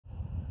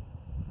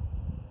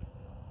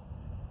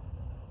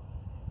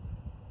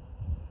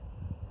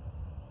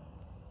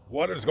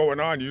What is going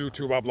on,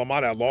 YouTube? I'm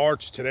Lamont at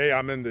large. Today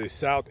I'm in the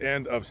south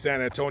end of San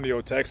Antonio,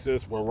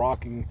 Texas. We're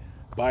walking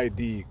by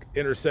the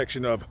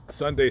intersection of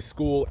Sunday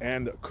School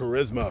and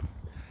Charisma.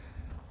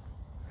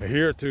 I'm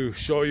here to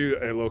show you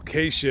a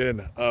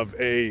location of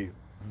a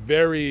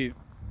very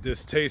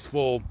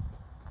distasteful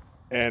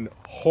and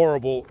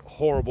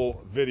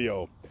horrible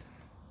video.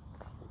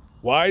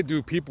 Why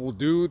do people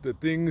do the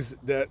things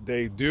that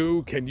they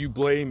do? Can you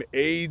blame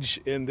age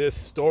in this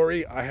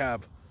story? I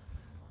have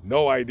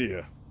no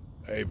idea.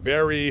 A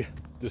very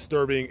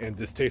disturbing and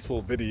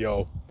distasteful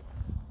video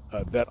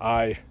that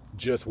I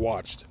just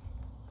watched.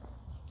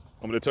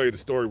 I'm going to tell you the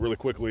story really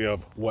quickly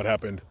of what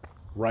happened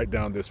right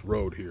down this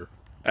road here.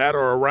 At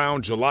or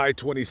around July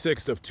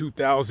 26th of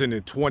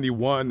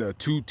 2021,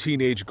 two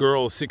teenage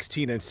girls,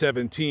 16 and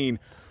 17,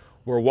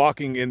 were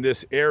walking in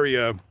this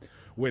area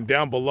when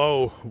down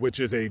below, which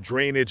is a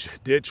drainage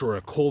ditch or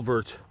a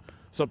culvert,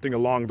 something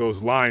along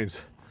those lines,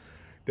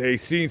 they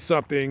seen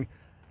something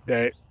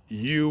that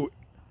you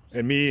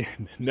and me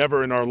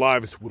never in our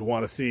lives would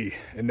want to see,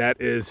 and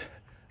that is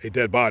a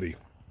dead body.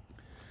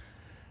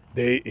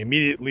 They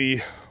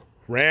immediately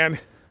ran,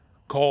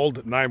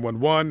 called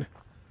 911.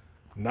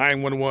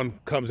 911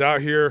 comes out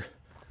here,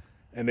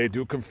 and they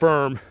do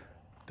confirm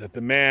that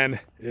the man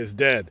is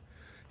dead.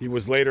 He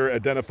was later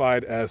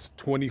identified as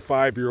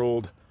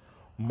 25-year-old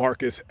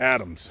Marcus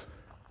Adams.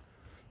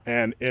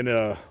 And in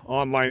an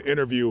online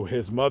interview,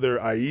 his mother,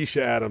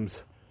 Aisha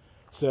Adams,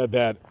 said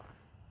that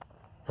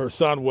her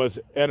son was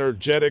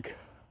energetic,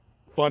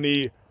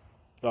 funny,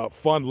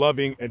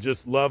 fun-loving, and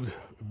just loved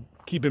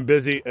keeping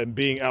busy and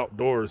being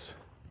outdoors.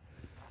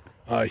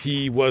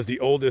 He was the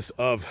oldest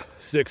of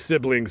 6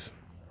 siblings.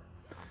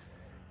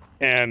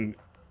 And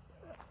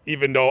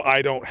even though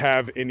I don't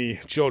have any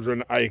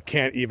children, I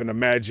can't even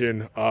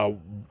imagine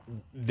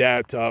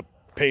that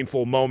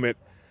painful moment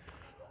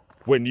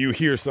when you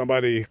hear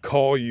somebody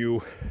call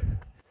you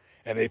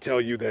and they tell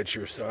you that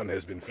your son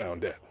has been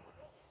found dead.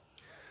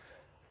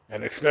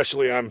 And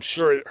especially, I'm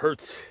sure it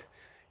hurts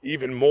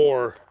even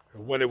more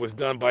when it was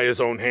done by his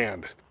own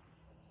hand.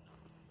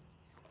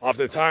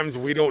 Oftentimes,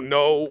 we don't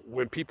know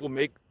when people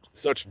make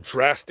such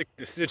drastic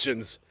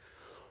decisions.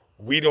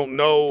 We don't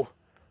know,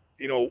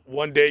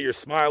 one day you're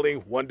smiling,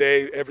 one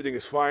day everything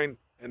is fine,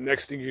 and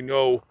next thing you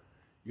know,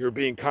 you're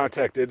being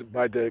contacted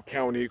by the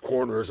county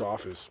coroner's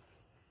office.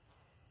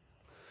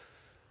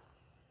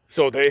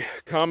 So they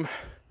come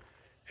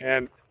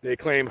and they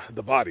claim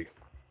the body.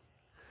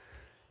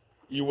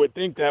 You would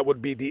think that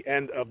would be the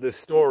end of this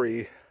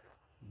story,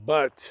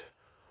 but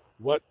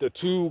what the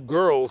two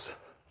girls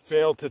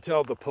failed to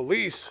tell the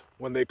police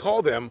when they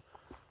called them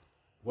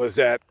was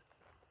that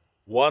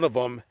one of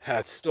them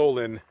had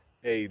stolen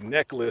a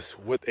necklace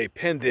with a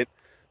pendant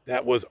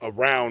that was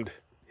around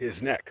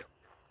his neck.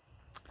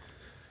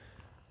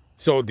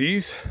 So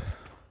these,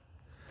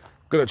 I'm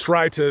gonna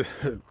try to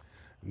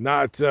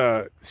not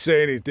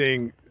say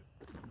anything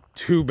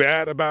too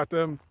bad about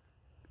them,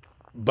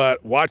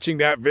 but watching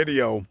that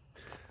video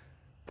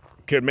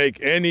can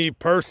make any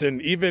person,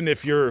 even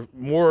if you're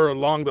more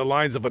along the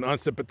lines of an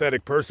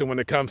unsympathetic person when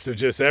it comes to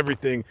just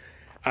everything,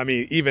 I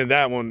mean, even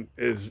that one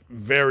is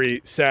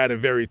very sad and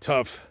very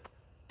tough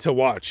to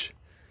watch.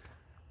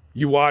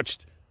 You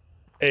watched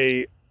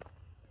a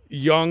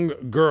young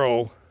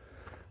girl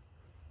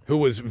who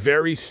was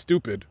very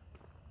stupid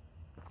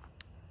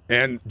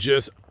and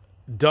just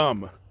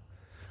dumb,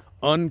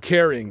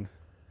 uncaring,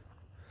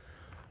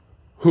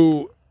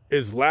 who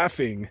is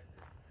laughing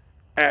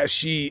as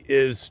she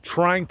is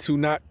trying to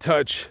not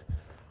touch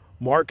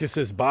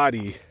Marcus's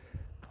body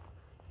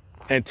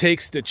and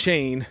takes the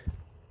chain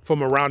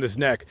from around his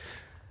neck.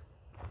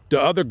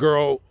 The other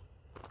girl,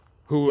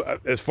 who,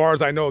 as far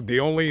as I know, the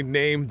only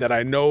name that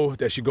I know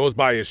that she goes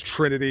by is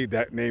Trinity.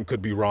 That name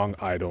could be wrong.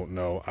 I don't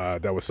know.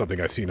 That was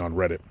something I seen on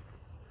Reddit.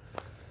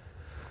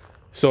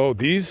 So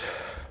these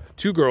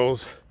two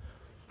girls,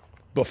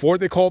 before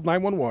they called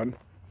 911,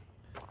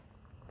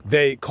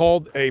 they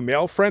called a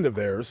male friend of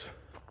theirs.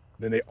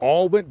 Then they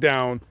all went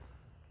down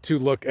to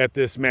look at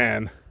this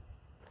man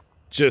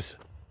just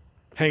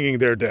hanging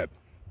there dead.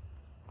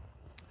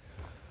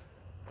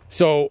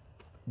 So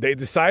they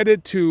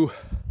decided to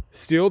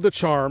steal the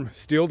charm,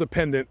 steal the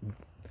pendant,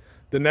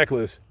 the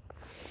necklace,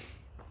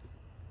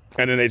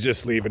 and then they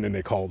just leave, and then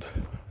they called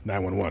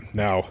 911.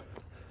 Now,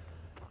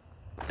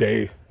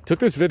 they took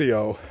this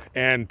video,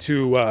 and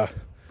to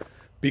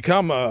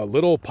become a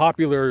little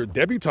popular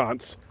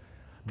debutantes,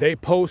 they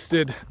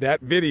posted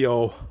that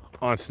video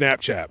on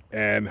Snapchat.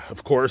 And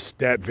of course,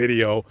 that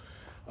video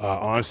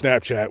on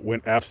Snapchat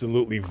went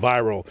absolutely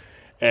viral.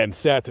 And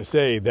sad to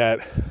say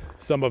that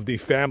some of the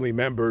family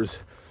members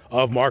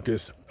of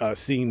Marcus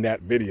seen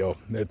that video.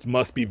 It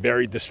must be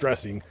very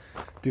distressing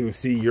to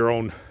see your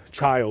own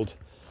child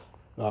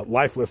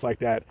lifeless like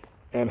that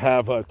and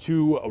have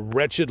two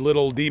wretched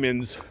little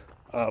demons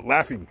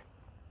laughing,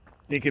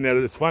 thinking that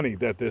it's funny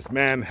that this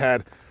man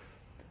had,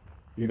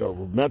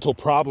 mental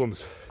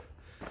problems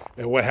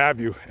and what have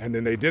you, and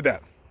then they did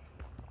that.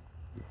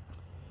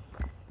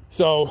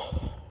 So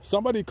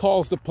somebody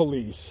calls the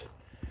police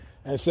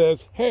and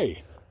says,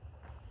 hey,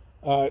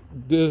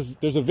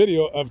 There's a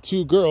video of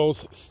two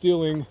girls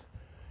stealing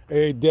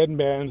a dead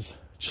man's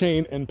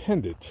chain and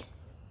pendant.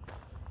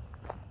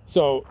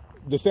 So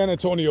the San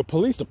Antonio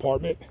Police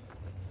Department,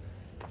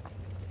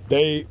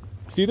 they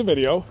see the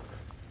video,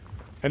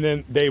 and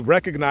then they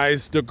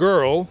recognize the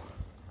girl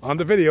on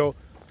the video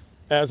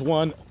as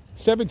one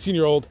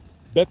 17-year-old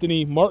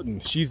Bethany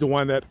Martin. She's the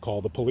one that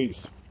called the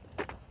police.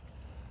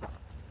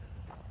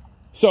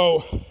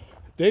 So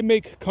they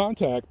make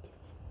contact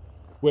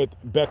with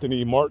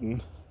Bethany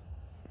Martin,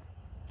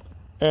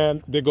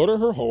 and they go to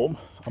her home.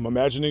 I'm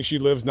imagining she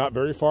lives not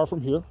very far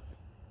from here.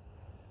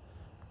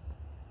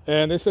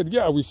 And they said,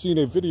 yeah, we've seen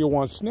a video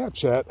on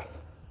Snapchat,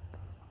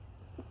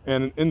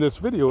 and in this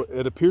video,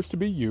 it appears to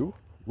be you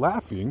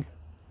laughing,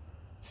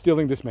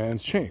 stealing this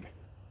man's chain.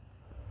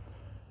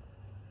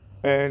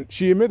 And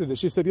she admitted it.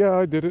 She said, yeah,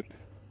 I did it.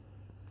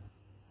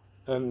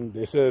 And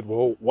they said,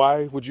 well,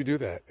 why would you do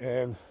that?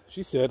 And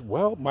she said,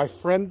 well, my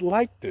friend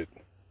liked it.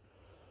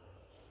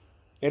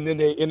 And then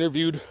they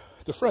interviewed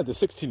the friend, the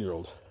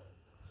 16-year-old,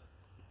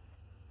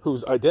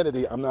 whose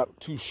identity I'm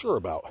not too sure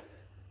about.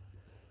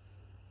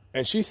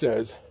 And she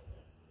says,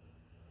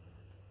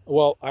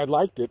 well, I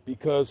liked it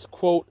because,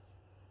 quote,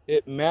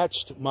 it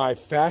matched my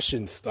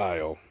fashion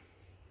style.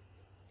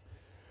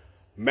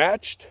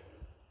 Matched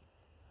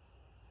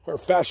her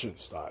fashion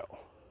style.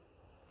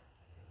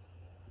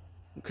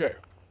 Okay.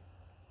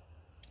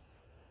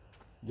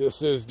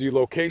 This is the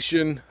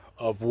location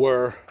of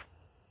where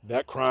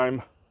that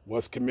crime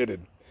was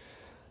committed.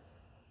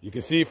 You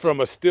can see from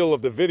a still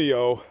of the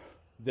video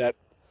that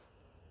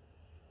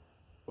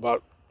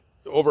about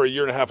over a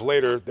year and a half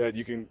later that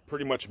you can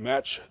pretty much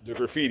match the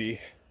graffiti,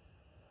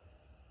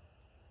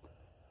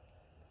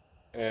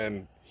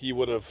 and he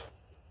would have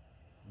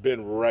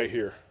been right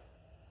here.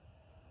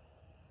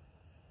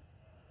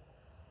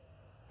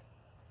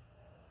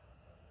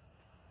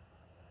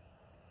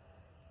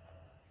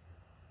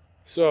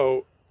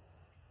 So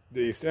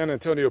the San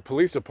Antonio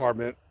Police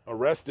Department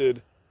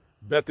arrested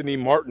Bethany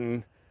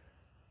Martin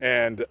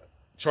and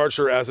charged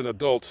her as an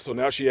adult. So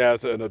now she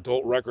has an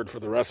adult record for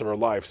the rest of her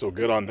life. So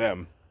good on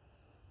them.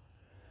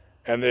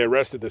 And they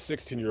arrested the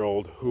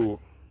 16-year-old who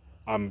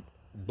I'm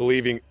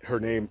believing her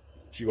name,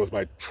 she goes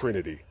by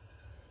Trinity.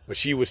 But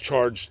she was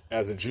charged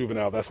as a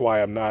juvenile. That's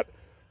why I'm not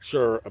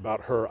sure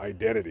about her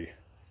identity.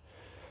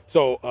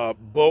 So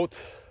both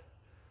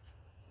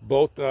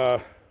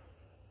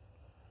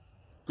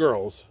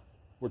girls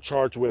were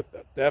charged with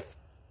theft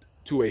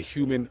to a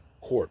human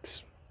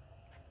corpse.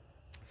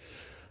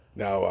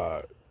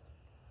 Now,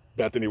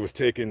 Bethany was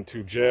taken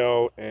to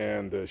jail,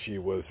 and she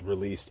was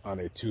released on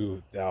a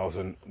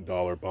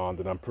 $2,000 bond,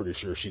 and I'm pretty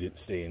sure she didn't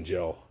stay in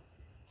jail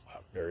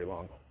very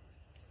long.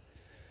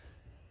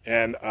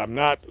 And I'm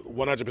not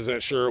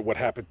 100% sure what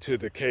happened to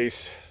the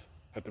case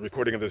at the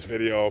recording of this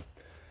video.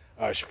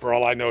 For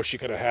all I know, she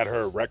could have had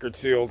her record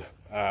sealed.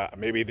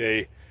 Maybe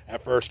they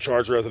at first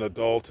charged her as an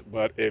adult,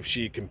 but if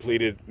she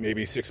completed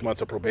maybe 6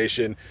 months of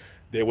probation,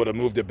 they would have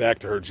moved it back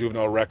to her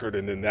juvenile record,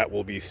 and then that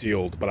will be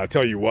sealed. But I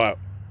tell you what,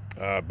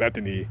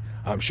 Bethany,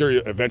 I'm sure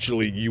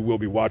eventually you will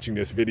be watching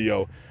this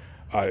video.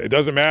 It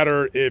doesn't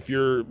matter if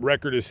your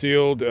record is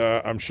sealed.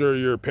 I'm sure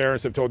your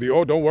parents have told you,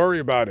 oh, don't worry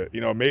about it.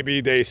 You know,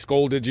 maybe they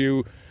scolded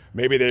you,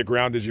 maybe they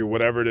grounded you,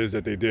 whatever it is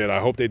that they did. I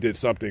hope they did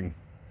something.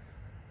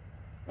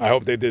 I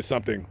hope they did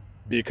something,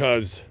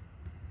 because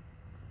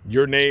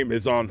your name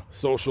is on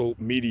social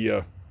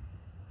media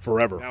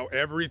forever. Now,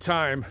 every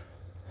time,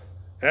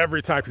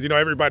 because you know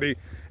everybody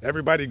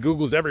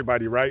Googles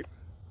everybody, right?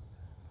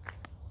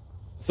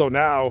 So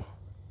now,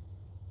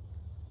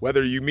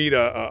 whether you meet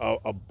a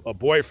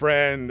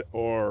boyfriend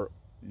or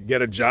you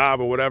get a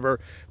job or whatever,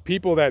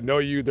 people that know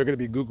you, they're going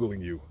to be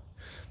Googling you.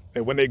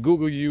 And when they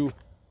Google you,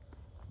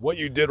 what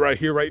you did right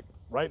here, right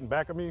in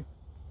back of me,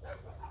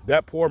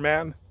 that poor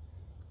man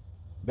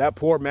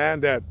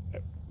that,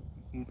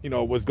 you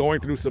know, was going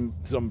through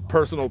some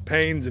personal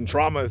pains and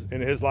traumas in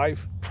his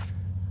life,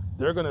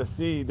 they're going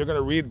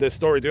to read this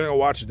story, they're going to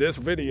watch this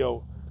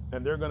video,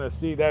 and they're going to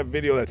see that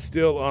video that's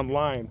still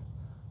online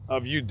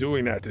of you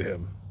doing that to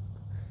him.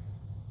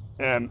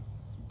 And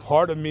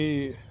part of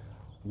me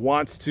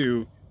wants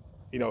to,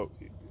 you know,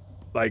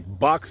 like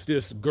box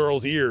this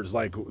girl's ears,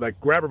 like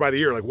grab her by the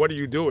ear, like, what are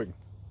you doing?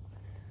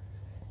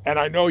 And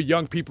I know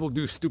young people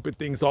do stupid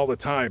things all the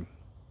time.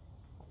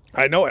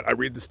 I know it. I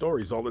read the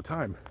stories all the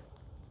time.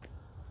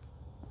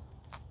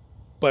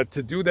 But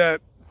to do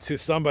that to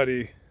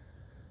somebody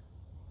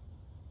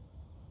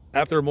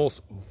at their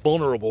most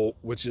vulnerable,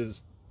 which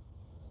is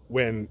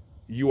when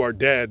you are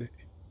dead,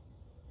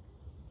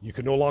 you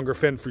can no longer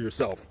fend for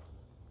yourself.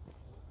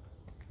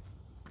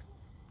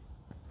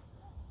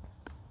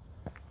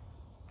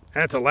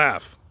 And to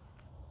laugh.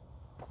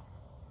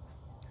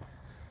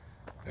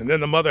 And then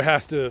the mother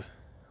has to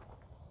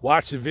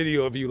watch the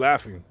video of you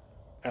laughing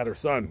at her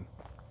son.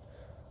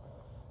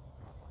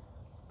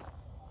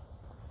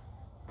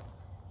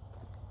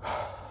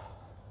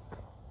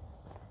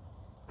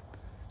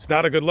 It's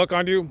not a good look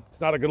on you.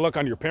 It's not a good look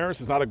on your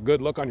parents. It's not a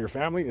good look on your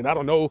family. And I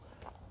don't know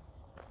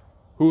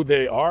who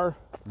they are,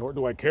 nor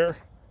do I care.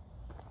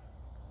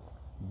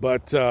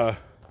 But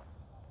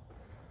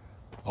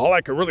all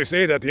I can really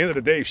say is at the end of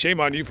the day, shame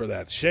on you for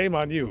that. Shame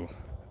on you.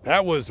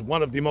 That was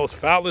one of the most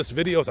foulest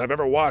videos I've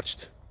ever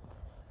watched.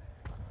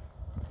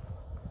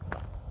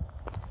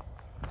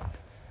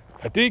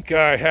 I think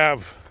I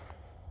have,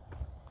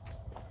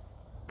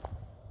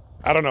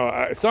 I don't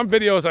know, some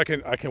videos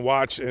I can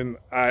watch and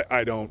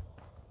I don't.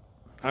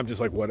 I'm just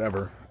like,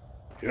 whatever,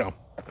 you know.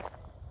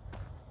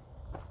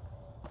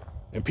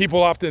 And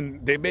people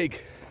often, they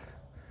make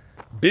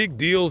big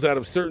deals out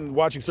of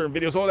watching certain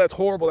videos. Oh, that's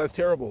horrible, that's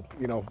terrible.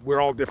 You know, we're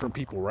all different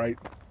people, right?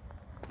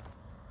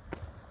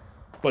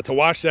 But to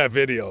watch that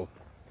video,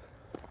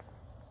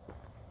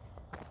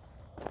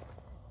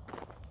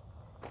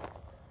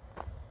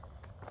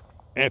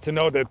 and to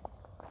know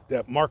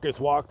that Marcus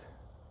walked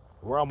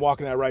where I'm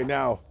walking at right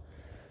now,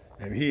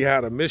 and he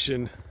had a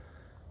mission,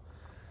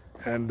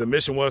 and the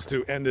mission was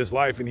to end his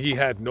life, and he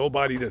had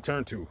nobody to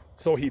turn to.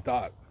 So he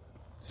thought.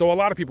 So a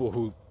lot of people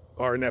who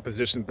are in that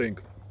position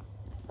think.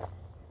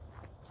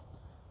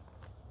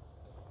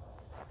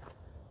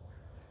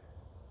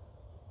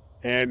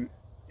 And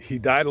he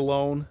died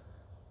alone,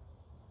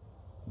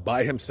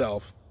 by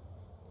himself,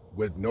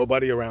 with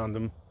nobody around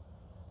him,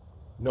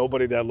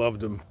 nobody that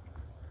loved him.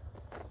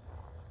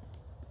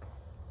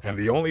 And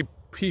the only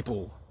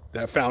people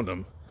that found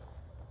him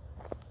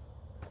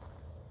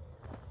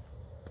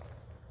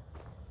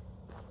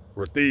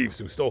were thieves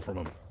who stole from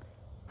him.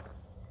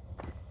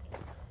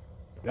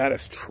 That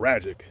is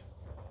tragic.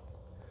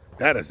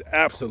 That is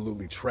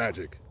absolutely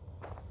tragic.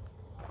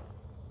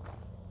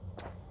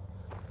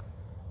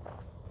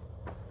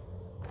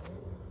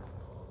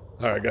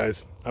 All right,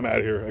 guys, I'm out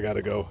of here. I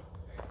gotta go.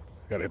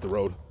 I gotta hit the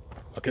road.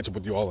 I'll catch up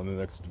with you all in the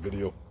next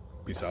video.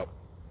 Peace out.